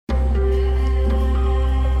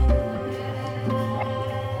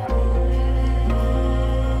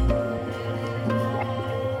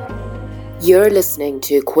You're listening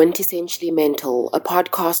to Quintessentially Mental, a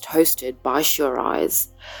podcast hosted by Sure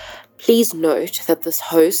Eyes. Please note that this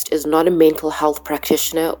host is not a mental health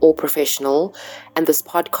practitioner or professional, and this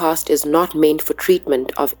podcast is not meant for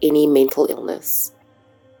treatment of any mental illness.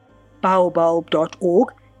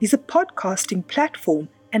 Baobulb.org is a podcasting platform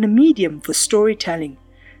and a medium for storytelling.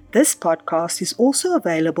 This podcast is also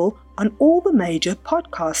available on all the major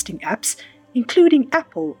podcasting apps, including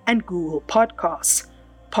Apple and Google Podcasts.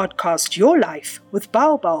 Podcast your life with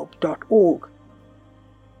Baobulb.org.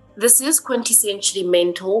 This is Quintessentially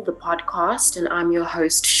Mental, the podcast, and I'm your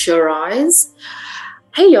host, Sure Eyes.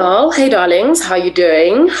 Hey y'all, hey darlings, how you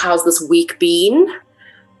doing? How's this week been?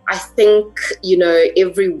 I think,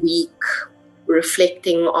 every week,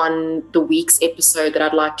 reflecting on the week's episode that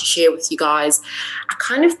I'd like to share with you guys, I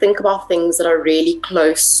kind of think about things that are really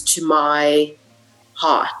close to my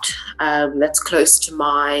heart, that's close to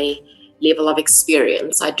my level of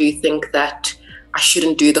experience. I do think that I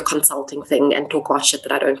shouldn't do the consulting thing and talk about shit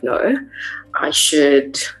that I don't know. I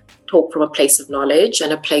should talk from a place of knowledge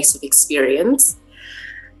and a place of experience.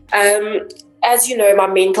 As you know, my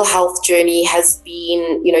mental health journey has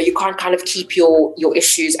been, you can't kind of keep your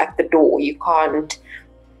issues at the door. You can't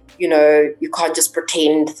just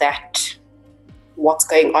pretend that what's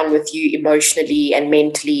going on with you emotionally and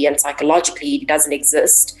mentally and psychologically doesn't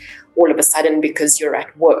exist all of a sudden because you're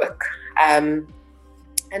at work. And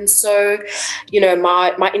so,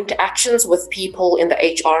 my interactions with people in the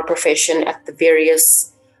HR profession at the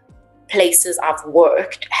various places I've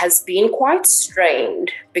worked has been quite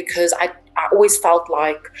strained because I always felt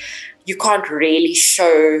like you can't really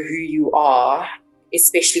show who you are,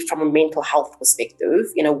 especially from a mental health perspective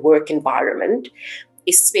in a work environment,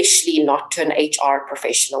 especially not to an HR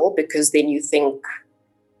professional, because then you think,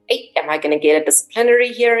 hey, am I going to get a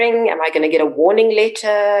disciplinary hearing? Am I going to get a warning letter?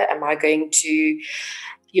 Am I going to,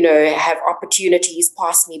 have opportunities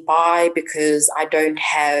pass me by because I don't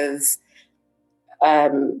have,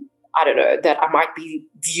 that I might be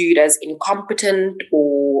viewed as incompetent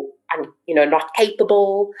or, not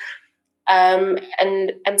capable. And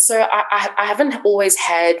so I haven't always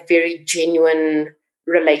had very genuine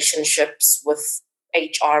relationships with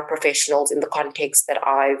HR professionals in the context that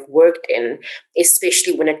I've worked in,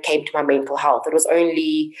 especially when it came to my mental health. It was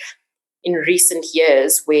only in recent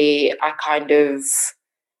years where I kind of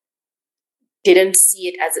didn't see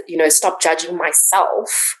it as, stop judging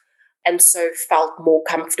myself, and so felt more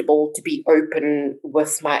comfortable to be open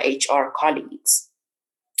with my HR colleagues.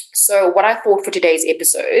 So what I thought for today's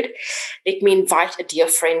episode, let me invite a dear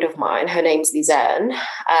friend of mine. Her name's Lizanne.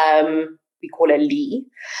 We call her Lee.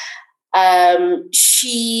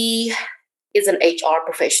 She is an HR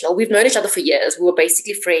professional. We've known each other for years. We were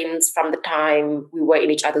basically friends from the time we were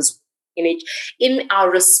in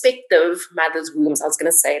our respective mother's wombs. I was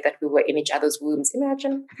going to say that we were in each other's wombs.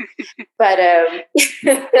 Imagine. But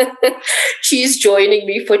she's joining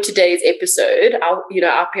me for today's episode.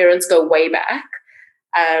 Our parents go way back.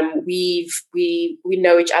 We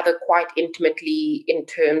know each other quite intimately in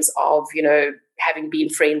terms of, having been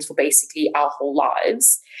friends for basically our whole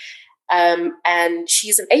lives. And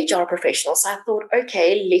she's an HR professional. So I thought,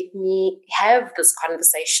 okay, let me have this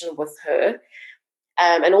conversation with her,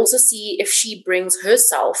 and also see if she brings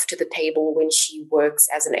herself to the table when she works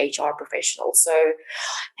as an HR professional. So,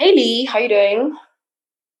 hey Lee, how you doing?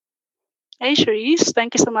 Hey Cherise,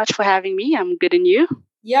 thank you so much for having me. I'm good, and you?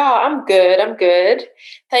 Yeah, I'm good.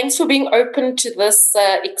 Thanks for being open to this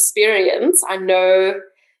experience. I know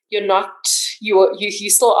you're not, you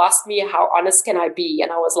still ask me how honest can I be?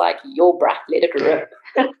 And I was like, yo, bruh, let it rip.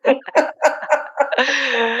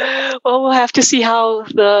 Well, we'll have to see how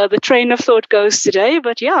the train of thought goes today.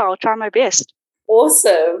 But yeah, I'll try my best.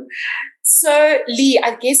 Awesome. So Lee,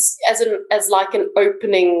 I guess as like an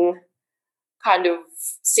opening kind of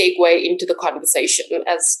segue into the conversation,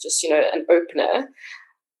 as just, an opener,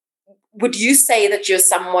 would you say that you're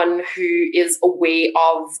someone who is aware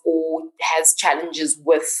of or has challenges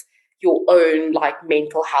with your own like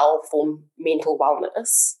mental health or mental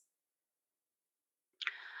wellness?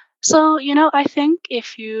 So, I think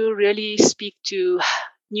if you really speak to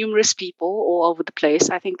numerous people all over the place,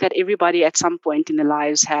 I think that everybody at some point in their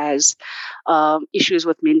lives has issues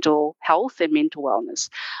with mental health and mental wellness.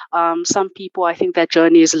 Some people, I think that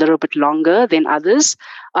journey is a little bit longer than others,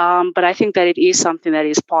 but I think that it is something that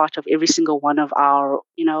is part of every single one of our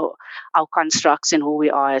constructs and who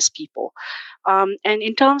we are as people. And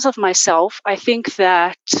in terms of myself, I think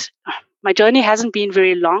that my journey hasn't been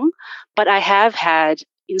very long, but I have had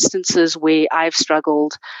instances where I've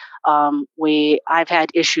struggled, where I've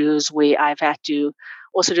had issues, where I've had to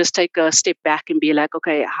also just take a step back and be like,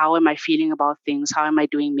 okay, how am I feeling about things? How am I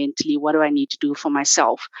doing mentally? What do I need to do for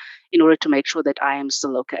myself in order to make sure that I am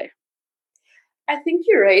still okay? I think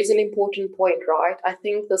you raise an important point, right? I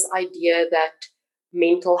think this idea that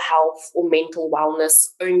mental health or mental wellness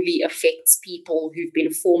only affects people who've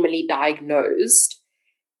been formally diagnosed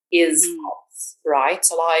is false, right?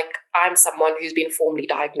 So, like, I'm someone who's been formally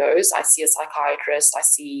diagnosed. I see a psychiatrist,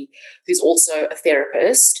 who's also a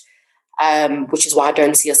therapist, which is why I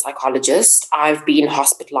don't see a psychologist. I've been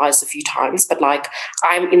hospitalized a few times, but like,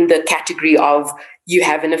 I'm in the category of you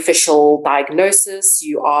have an official diagnosis,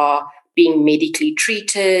 you are being medically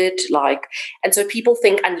treated, like, and so people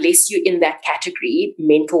think unless you're in that category,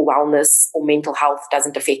 mental wellness or mental health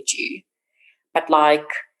doesn't affect you. But like,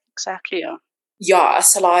 exactly,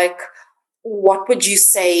 so like, what would you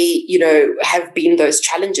say, have been those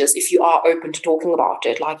challenges if you are open to talking about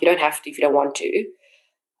it? Like, you don't have to if you don't want to.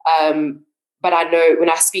 But I know when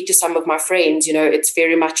I speak to some of my friends, it's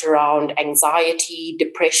very much around anxiety,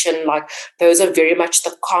 depression, like those are very much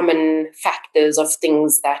the common factors of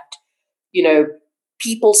things that,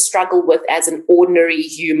 people struggle with as an ordinary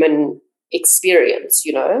human experience,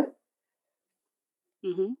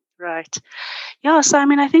 Mm-hmm. Right. Yeah. So, I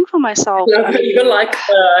mean, I think for myself, you're like,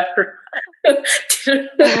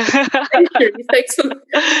 thanks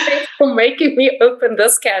for making me open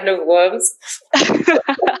this can of worms.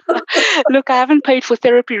 Look, I haven't paid for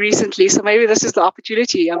therapy recently, so maybe this is the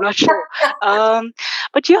opportunity. I'm not sure.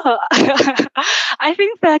 But yeah, I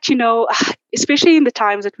think that, especially in the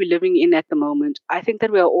times that we're living in at the moment, I think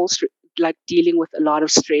that we are all like dealing with a lot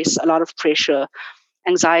of stress, a lot of pressure,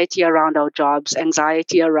 anxiety around our jobs,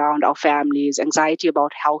 anxiety around our families, anxiety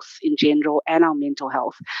about health in general and our mental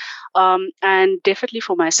health. And definitely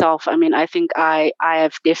for myself, I mean, I think I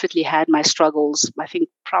have definitely had my struggles. I think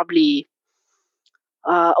probably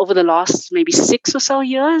over the last maybe 6 or so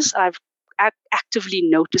years, I've actively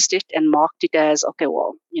noticed it and marked it as, okay,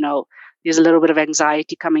 well, there's a little bit of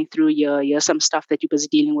anxiety coming through here. Here's some stuff that you're busy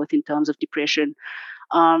dealing with in terms of depression.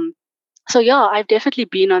 So yeah, I've definitely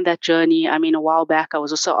been on that journey. I mean, a while back, I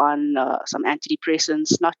was also on some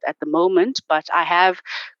antidepressants, not at the moment, but I have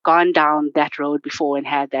gone down that road before and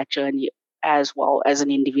had that journey as well as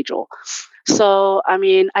an individual. So, I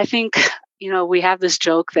mean, I think, we have this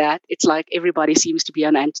joke that it's like everybody seems to be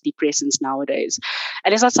on antidepressants nowadays.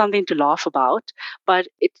 And it's not something to laugh about, but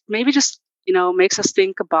it maybe just, makes us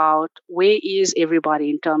think about where is everybody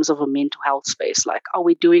in terms of a mental health space? Like, are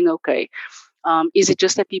we doing okay? Is it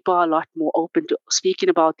just that people are a lot more open to speaking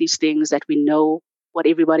about these things, that we know what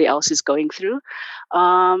everybody else is going through?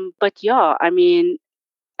 But yeah, I mean,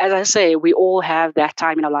 as I say, we all have that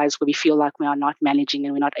time in our lives where we feel like we are not managing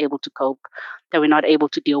and we're not able to cope, that we're not able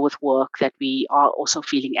to deal with work, that we are also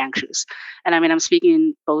feeling anxious. And I mean, I'm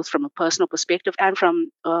speaking both from a personal perspective and from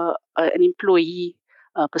an employee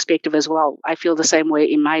perspective as well. I feel the same way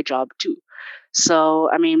in my job too. So,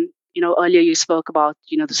 I mean, earlier you spoke about,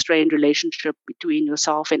 the strained relationship between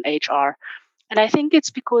yourself and HR. And I think it's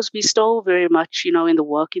because we still very much, in the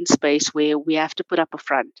working space where we have to put up a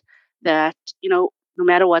front that, no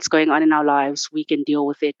matter what's going on in our lives, we can deal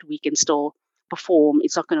with it. We can still perform.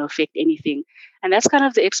 It's not going to affect anything. And that's kind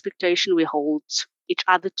of the expectation we hold each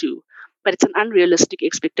other to. But it's an unrealistic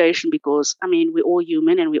expectation because, I mean, we're all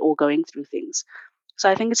human and we're all going through things. So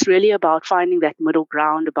I think it's really about finding that middle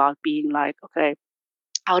ground, about being like, okay,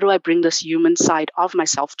 how do I bring this human side of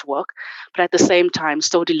myself to work, but at the same time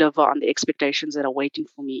still deliver on the expectations that are waiting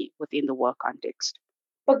for me within the work context?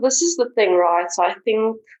 But this is the thing, right? So I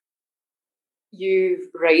think you've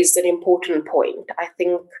raised an important point. I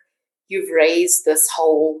think you've raised this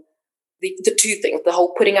whole, the two things, the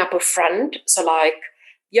whole putting up a front. So like,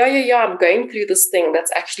 yeah, I'm going through this thing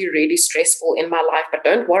that's actually really stressful in my life, but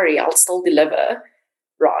don't worry, I'll still deliver,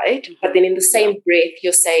 right? Mm-hmm. But then in the same breath,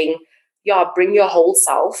 you're saying, yeah, bring your whole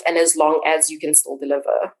self, and as long as you can still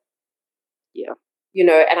deliver. Yeah.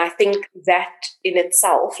 And I think that in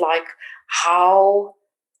itself, like how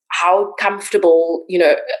comfortable,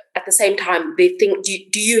 at the same time, they think,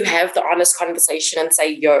 do you have the honest conversation and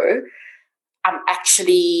say, yo, I'm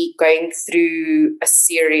actually going through a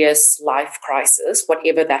serious life crisis,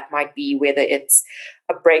 whatever that might be, whether it's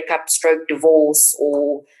a breakup, stroke, divorce,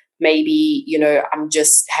 or maybe, I'm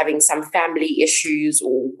just having some family issues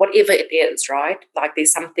or whatever it is, right? Like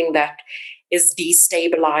there's something that is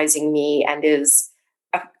destabilizing me and is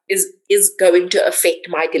going to affect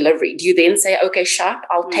my delivery. Do you then say, okay, Shaq,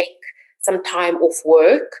 I'll take some time off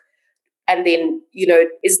work? And then,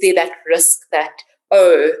 is there that risk that,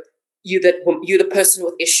 oh, you're the person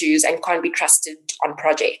with issues and can't be trusted on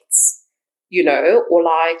projects, or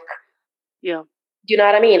like... Yeah. you know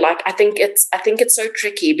what I mean? Like, I think it's so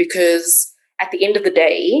tricky because at the end of the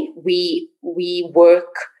day, we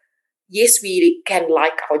work. Yes, we can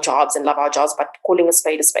like our jobs and love our jobs, but calling a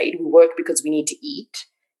spade, we work because we need to eat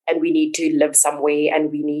and we need to live somewhere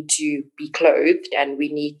and we need to be clothed and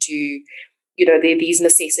we need to, you know, there are these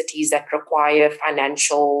necessities that require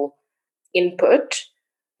financial input,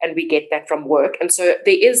 and we get that from work. And so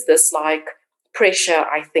there is this like pressure,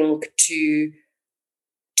 I think, to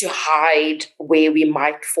hide where we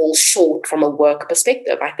might fall short from a work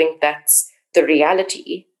perspective. I think that's the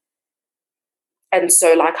reality. And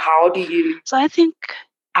so, like, how do you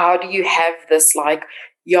have this, like,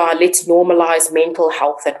 yeah, let's normalize mental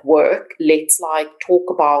health at work. Let's, like, talk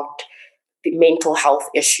about the mental health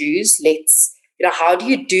issues. Let's, you know, how do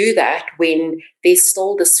you do that when there's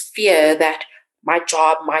still this fear that my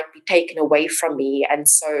job might be taken away from me, and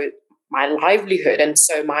so my livelihood, and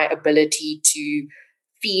so my ability to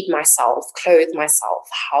feed myself, clothe myself,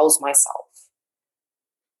 house myself?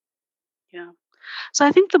 Yeah. So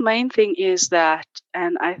I think the main thing is that,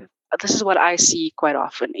 and this is what I see quite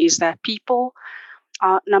often, is that people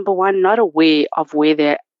are, number one, not aware of where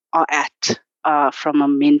they are at from a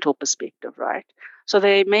mental perspective, right? So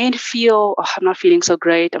they may feel, oh, I'm not feeling so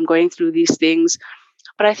great, I'm going through these things.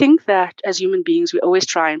 But I think that as human beings, we always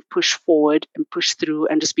try and push forward and push through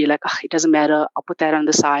and just be like, oh, it doesn't matter, I'll put that on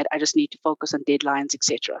the side, I just need to focus on deadlines,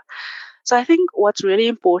 etc. So I think what's really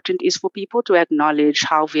important is for people to acknowledge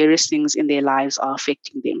how various things in their lives are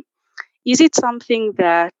affecting them. Is it something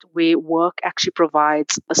that where work actually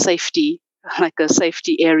provides a safety, like a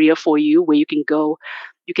safety area for you where you can go,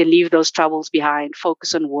 you can leave those troubles behind,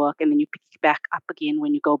 focus on work, and then you pick it back up again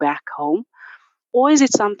when you go back home? Or is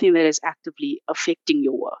it something that is actively affecting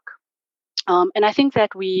your work? And I think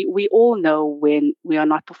that we all know when we are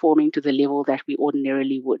not performing to the level that we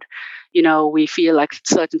ordinarily would. You know, we feel like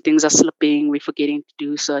certain things are slipping, we're forgetting to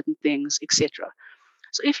do certain things, etc.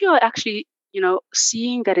 So if you're actually, you know,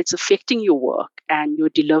 seeing that it's affecting your work and your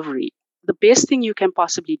delivery, the best thing you can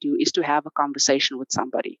possibly do is to have a conversation with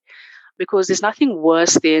somebody, because there's nothing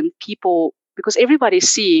worse than people, because everybody's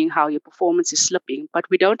seeing how your performance is slipping, but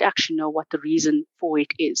we don't actually know what the reason for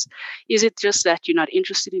it is. Is it just that you're not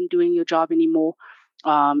interested in doing your job anymore?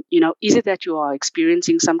 You know, is it that you are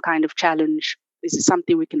experiencing some kind of challenge? Is it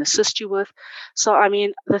something we can assist you with? So, I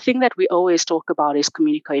mean, the thing that we always talk about is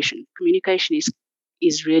communication. Communication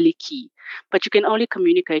is really key, but you can only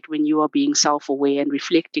communicate when you are being self-aware and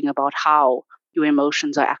reflecting about how your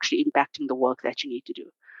emotions are actually impacting the work that you need to do.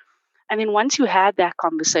 And then once you had that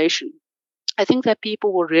conversation, I think that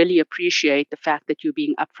people will really appreciate the fact that you're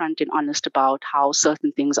being upfront and honest about how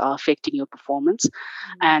certain things are affecting your performance,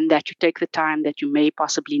 and that you take the time that you may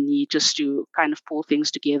possibly need just to kind of pull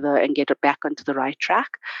things together and get it back onto the right track,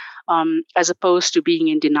 as opposed to being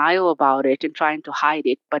in denial about it and trying to hide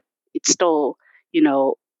it, but it's still, you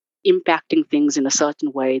know, impacting things in a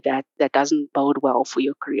certain way that doesn't bode well for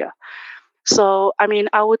your career. So, I mean,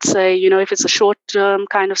 I would say, you know, if it's a short-term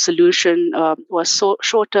kind of solution or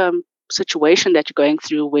short-term situation that you're going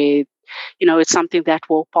through where, you know, it's something that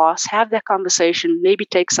will pass, have that conversation, maybe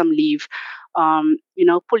take some leave, you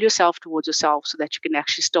know, pull yourself towards yourself so that you can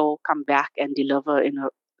actually still come back and deliver in the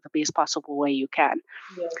best possible way you can.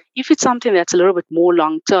 Yeah. If it's something that's a little bit more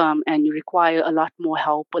long-term and you require a lot more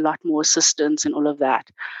help, a lot more assistance and all of that,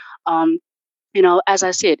 you know, as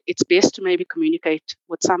I said, it's best to maybe communicate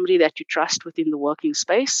with somebody that you trust within the working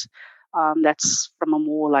space. That's from a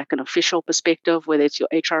more like an official perspective, whether it's your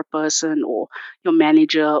HR person or your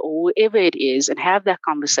manager or whoever it is, and have that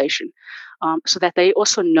conversation so that they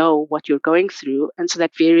also know what you're going through, and so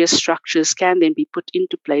that various structures can then be put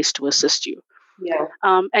into place to assist you. Yeah.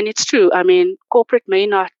 And it's true. I mean, corporate may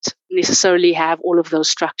not necessarily have all of those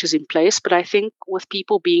structures in place, but I think with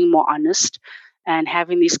people being more honest and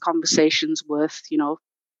having these conversations with, you know,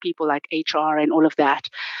 people like HR and all of that,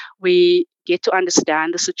 we get to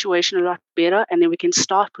understand the situation a lot better, and then we can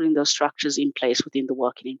start putting those structures in place within the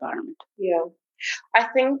working environment. Yeah. I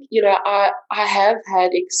think, you know, I have had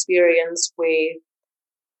experience where,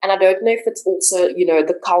 and I don't know if it's also, you know,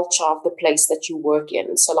 the culture of the place that you work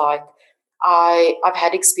in. So like I've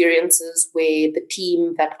had experiences where the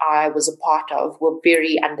team that I was a part of were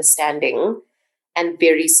very understanding and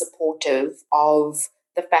very supportive of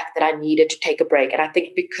the fact that I needed to take a break. And I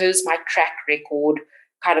think because my track record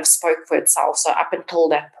kind of spoke for itself. So up until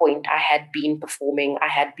that point, I had been performing, I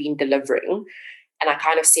had been delivering. And I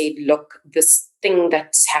kind of said, look, this thing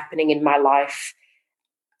that's happening in my life.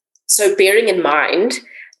 So bearing in mind,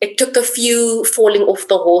 it took a few falling off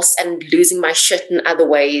the horse and losing my shit in other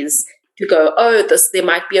ways to go, oh, there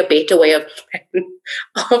might be a better way of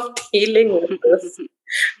dealing with this.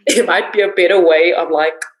 there might be a better way of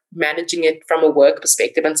like managing it from a work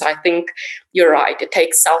perspective. And so I think you're right. It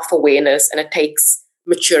takes self-awareness, and it takes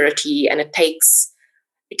maturity, and it takes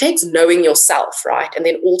knowing yourself, right? And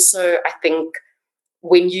then also I think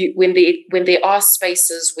when there are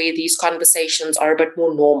spaces where these conversations are a bit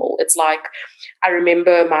more normal, it's like, I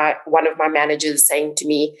remember one of my managers saying to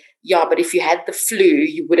me, yeah, but if you had the flu,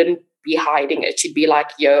 you wouldn't be hiding it. You'd be like,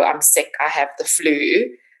 yo, I'm sick, I have the flu,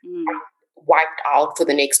 wiped out for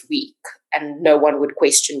the next week, and no one would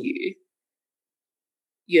question you,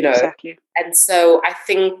 you know. Exactly. And so I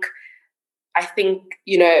think,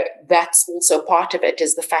 you know, that's also part of it,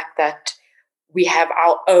 is the fact that we have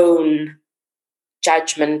our own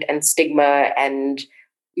judgment and stigma, and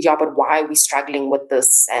yeah, but why are we struggling with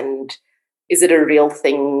this? And is it a real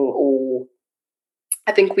thing? Or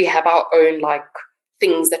I think we have our own like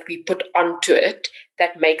things that we put onto it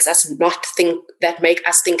that make us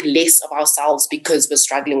think less of ourselves because we're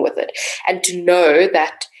struggling with it. And to know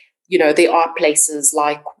that, you know, there are places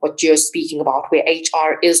like what you're speaking about where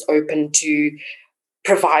HR is open to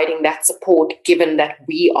providing that support, given that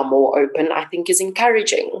we are more open, I think is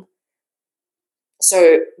encouraging.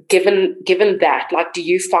 So given that, like, do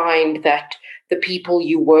you find that the people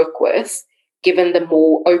you work with, given the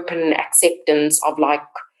more open acceptance of like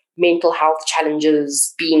mental health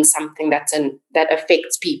challenges being something that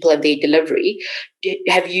affects people and their delivery, do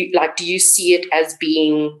you see it as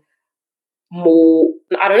being more,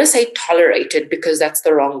 I don't want to say tolerated because that's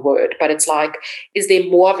the wrong word, but it's like, is there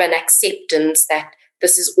more of an acceptance that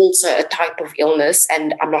this is also a type of illness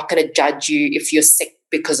and I'm not going to judge you if you're sick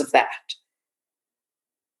because of that?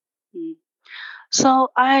 So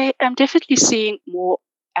I am definitely seeing more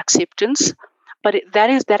acceptance, but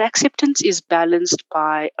that acceptance is balanced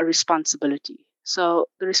by a responsibility. So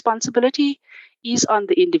the responsibility is on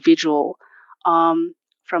the individual from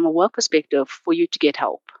a work perspective for you to get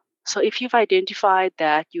help. So if you've identified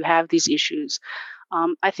that you have these issues,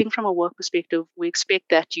 I think from a work perspective, we expect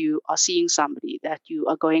that you are seeing somebody, that you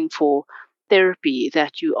are going for therapy,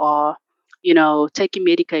 that you are, you know, taking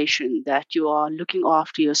medication, that you are looking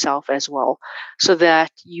after yourself as well, so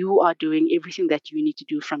that you are doing everything that you need to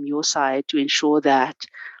do from your side to ensure that,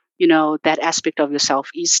 you know, that aspect of yourself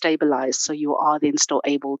is stabilized, so you are then still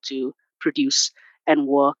able to produce and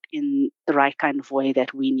work in the right kind of way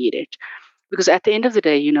that we need it. Because at the end of the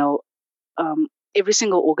day, you know, every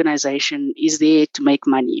single organization is there to make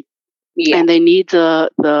money. Yeah. And they need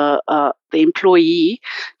the employee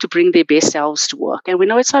to bring their best selves to work. And we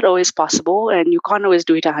know it's not always possible, and you can't always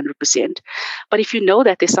do it 100%. But if you know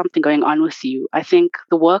that there's something going on with you, I think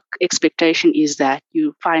the work expectation is that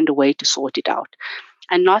you find a way to sort it out.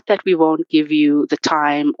 And not that we won't give you the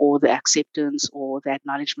time or the acceptance or the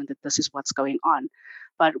acknowledgement that this is what's going on.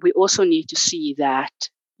 But we also need to see that,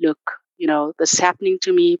 look, you know, this is happening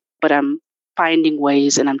to me, but I'm finding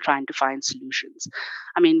ways and I'm trying to find solutions.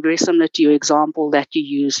 I mean, very similar to your example that you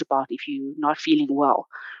used about if you're not feeling well.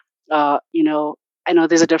 You know, I know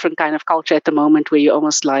there's a different kind of culture at the moment where you're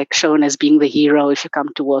almost like shown as being the hero if you come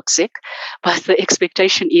to work sick. But the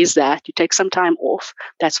expectation is that you take some time off.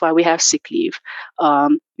 That's why we have sick leave.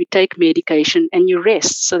 You take medication and you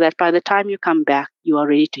rest so that by the time you come back, you are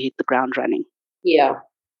ready to hit the ground running. Yeah.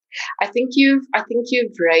 I think you've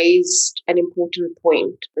raised an important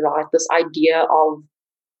point, right? This idea of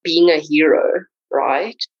being a hero,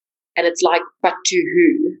 right? And it's like, but to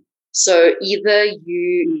who? So either is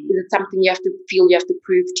it something you have to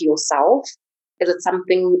prove to yourself? Is it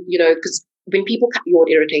something, you know, because when people come, what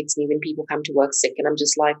irritates me when people come to work sick, and I'm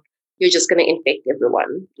just like, you're just going to infect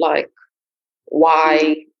everyone. Like,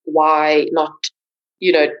 why not,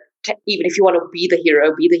 you know, even if you want to be the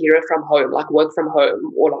hero from home, like work from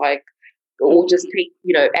home, or just take,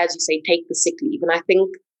 you know, as you say, take the sick leave. And I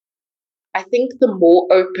think the more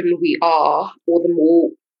open we are, or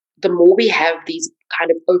the more we have these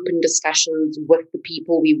kind of open discussions with the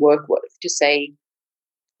people we work with to say,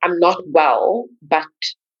 I'm not well, but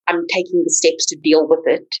I'm taking the steps to deal with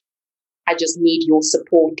it. I just need your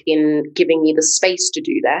support in giving me the space to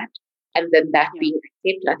do that. And then that being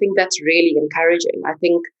accepted. I think that's really encouraging. I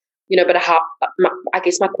think, you know, but I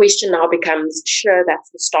guess my question now becomes, sure, that's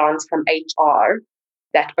the stance from HR,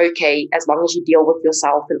 that, okay, as long as you deal with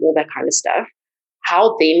yourself and all that kind of stuff,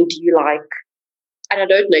 how then do you and I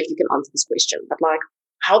don't know if you can answer this question, but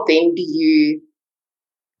how then do you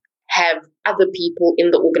have other people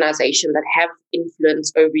in the organization that have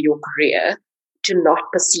influence over your career to not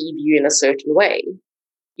perceive you in a certain way?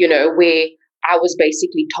 You know, where I was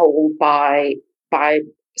basically told by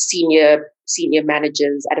senior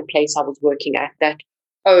managers at a place I was working at that,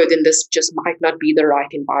 oh, then this just might not be the right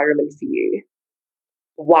environment for you.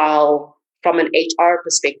 While from an HR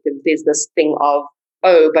perspective, there's this thing of,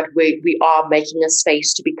 oh, but we are making a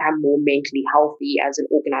space to become more mentally healthy as an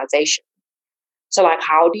organization. So like,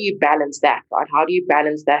 how do you balance that, right? How do you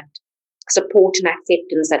balance that support and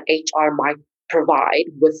acceptance that HR might provide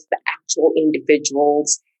with the actual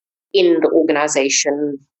individuals in the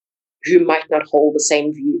organization who might not hold the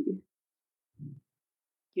same view?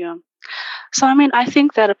 Yeah. So, I mean, I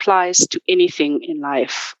think that applies to anything in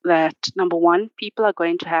life. That number one, people are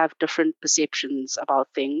going to have different perceptions about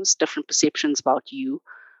things, different perceptions about you,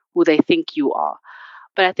 who they think you are.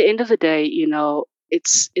 But at the end of the day,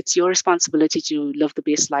 it's your responsibility to live the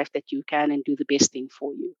best life that you can and do the best thing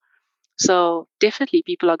for you. So definitely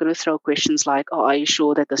people are going to throw questions like, oh, are you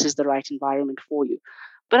sure that this is the right environment for you?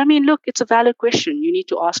 But I mean, look, it's a valid question. You need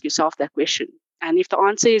to ask yourself that question. And if the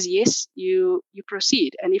answer is yes, you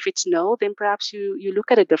proceed. And if it's no, then perhaps you look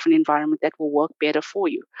at a different environment that will work better for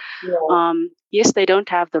you. Yeah. Yes, they don't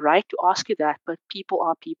have the right to ask you that, but people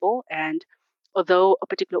are people. And although a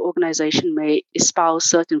particular organization may espouse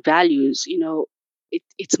certain values,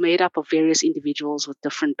 it's made up of various individuals with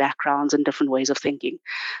different backgrounds and different ways of thinking.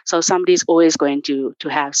 So somebody's always going to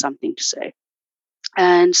have something to say.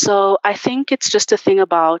 And so I think it's just a thing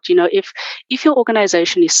about, if your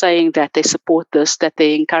organization is saying that they support this, that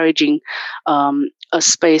they're encouraging a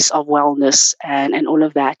space of wellness and all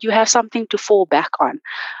of that, you have something to fall back on.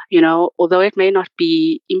 Although it may not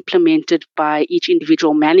be implemented by each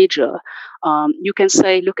individual manager, you can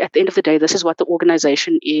say, look, at the end of the day, this is what the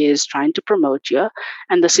organization is trying to promote here,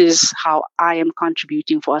 and this is how I am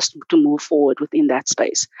contributing for us to move forward within that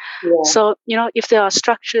space. Yeah. So, if there are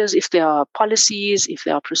structures, if there are policies, if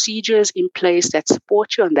there are procedures in place that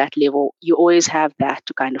support you on that level, you always have that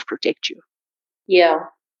to kind of protect you. Yeah.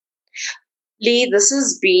 Lee, this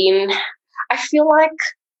has been, I feel like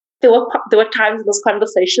there were times in this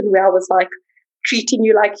conversation where I was like treating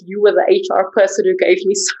you like you were the HR person who gave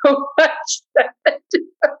me so much.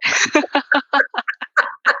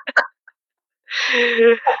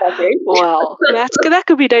 Well, that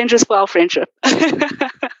could be dangerous for our friendship.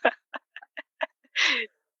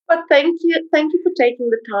 But thank you for taking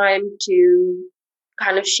the time to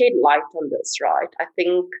kind of shed light on this, right? I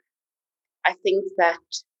think that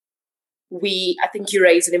I think you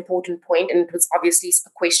raised an important point, and it was obviously a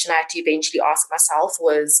question I had to eventually ask myself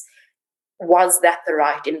was that the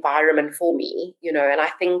right environment for me? And I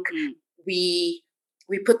think we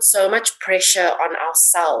put so much pressure on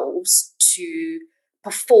ourselves to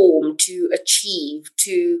perform, to achieve,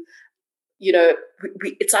 to,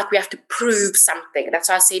 it's like we have to prove something. That's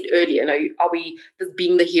why I said earlier, are we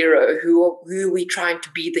being the hero? Who are we trying to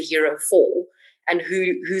be the hero for? And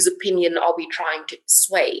whose opinion are we trying to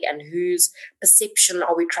sway? And whose perception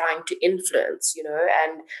are we trying to influence?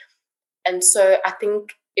 And so I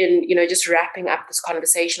think in, just wrapping up this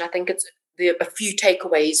conversation, I think there are a few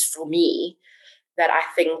takeaways for me that I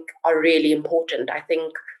think are really important. I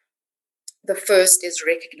think the first is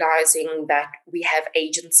recognizing that we have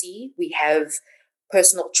agency, we have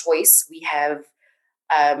personal choice, we have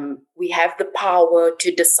the power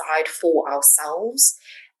to decide for ourselves.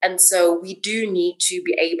 And so we do need to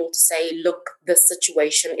be able to say, look, this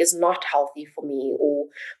situation is not healthy for me, or,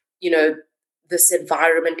 this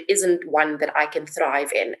environment isn't one that I can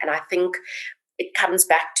thrive in. And I think it comes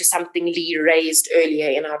back to something Lee raised earlier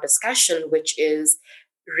in our discussion, which is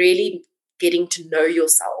really getting to know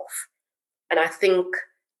yourself. And I think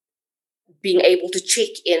being able to check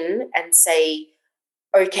in and say,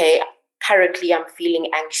 okay, currently I'm feeling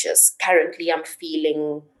anxious. Currently I'm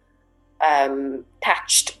feeling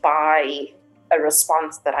touched by a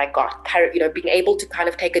response that I got. Being able to kind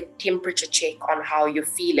of take a temperature check on how you're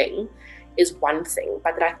feeling is one thing.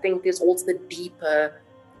 But I think there's also the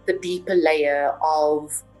deeper layer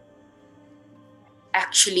of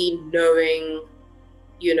actually knowing,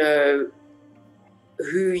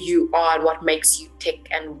 who you are and what makes you tick,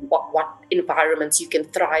 and what environments you can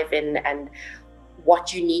thrive in, and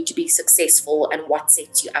what you need to be successful, and what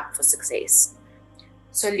sets you up for success.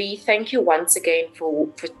 So Lee, thank you once again for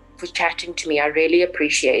chatting to me. I really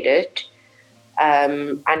appreciate it. I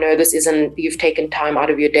know you've taken time out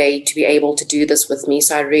of your day to be able to do this with me,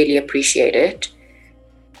 so I really appreciate it.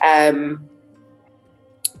 And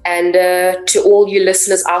to all you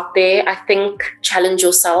listeners out there, I think challenge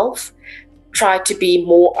yourself. Try to be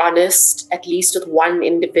more honest, at least with one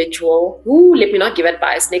individual. Ooh, let me not give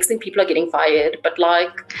advice. Next thing, people are getting fired. But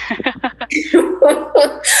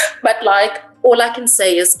all I can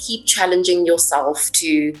say is keep challenging yourself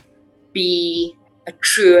to be a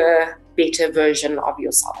truer, better version of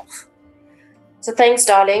yourself. So thanks,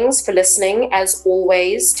 darlings, for listening. As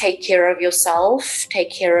always, take care of yourself.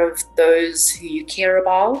 Take care of those who you care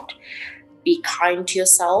about. be kind to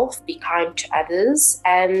yourself, be kind to others,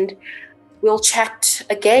 and we'll chat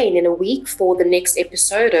again in a week for the next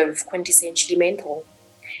episode of Quintessentially Mental.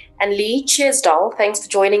 And Lee, cheers, doll. Thanks for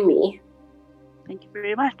joining me. Thank you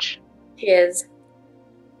very much. Cheers.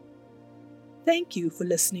 Thank you for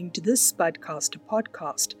listening to this Spudcaster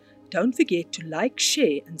podcast. Don't forget to like,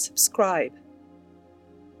 share, and subscribe.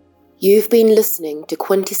 You've been listening to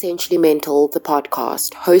Quintessentially Mental, the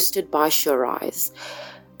podcast, hosted by SureEyes.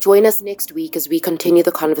 Join us next week as we continue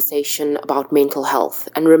the conversation about mental health.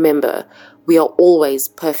 And remember, we are always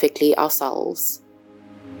perfectly ourselves.